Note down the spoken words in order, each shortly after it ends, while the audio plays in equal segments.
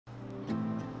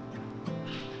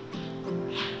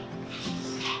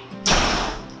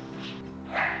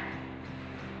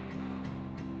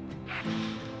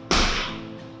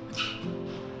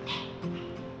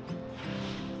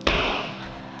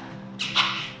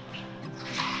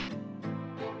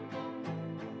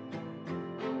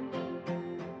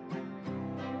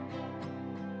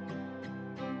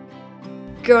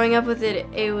Growing up with it,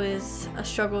 it was a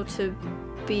struggle to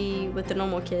be with the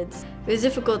normal kids. It was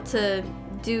difficult to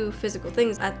do physical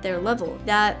things at their level.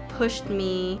 That pushed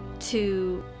me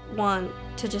to want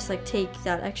to just like take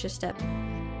that extra step.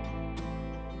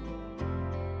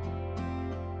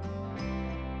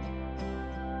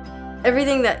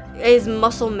 Everything that is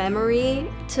muscle memory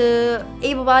to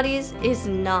able bodies is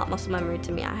not muscle memory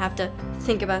to me. I have to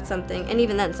think about something, and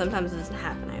even then sometimes it doesn't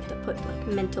happen. I have to put like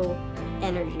mental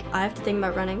energy. I have to think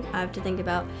about running. I have to think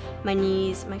about my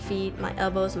knees, my feet, my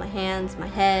elbows, my hands, my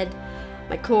head,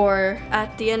 my core.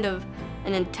 At the end of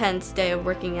an intense day of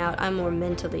working out, I'm more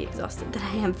mentally exhausted than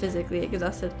I am physically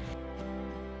exhausted.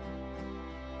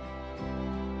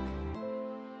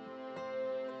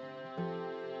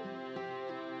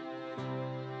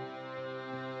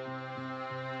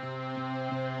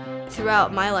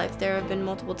 Throughout my life, there have been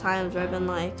multiple times where I've been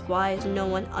like, why is no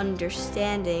one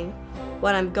understanding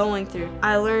what I'm going through?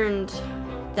 I learned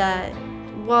that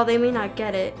while they may not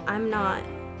get it, I'm not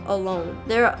alone.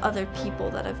 There are other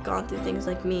people that have gone through things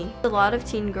like me. A lot of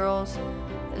teen girls,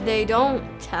 they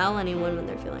don't tell anyone when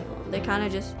they're feeling alone. They kind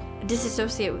of just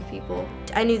disassociate with people.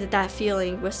 I knew that that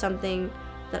feeling was something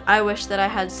that I wish that I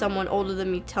had someone older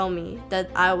than me tell me, that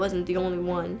I wasn't the only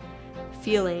one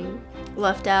feeling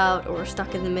left out or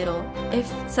stuck in the middle. If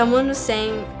someone was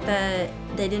saying that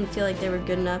they didn't feel like they were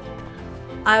good enough,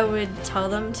 I would tell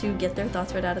them to get their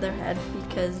thoughts right out of their head,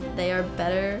 because they are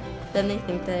better than they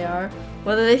think they are,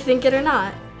 whether they think it or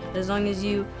not. As long as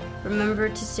you remember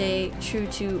to stay true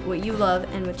to what you love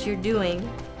and what you're doing,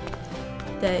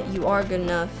 that you are good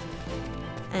enough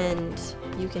and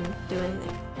you can do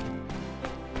anything.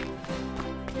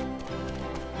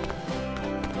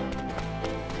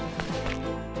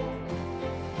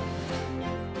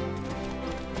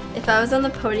 If I was on the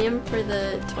podium for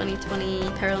the 2020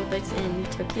 Paralympics in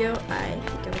Tokyo, I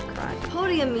think I would cry.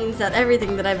 Podium means that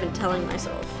everything that I've been telling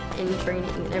myself in training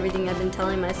and everything I've been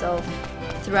telling myself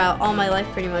throughout all my life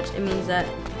pretty much, it means that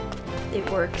it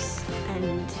works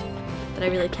and that I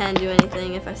really can do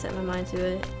anything if I set my mind to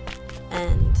it,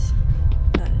 and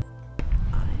that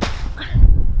I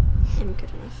am good.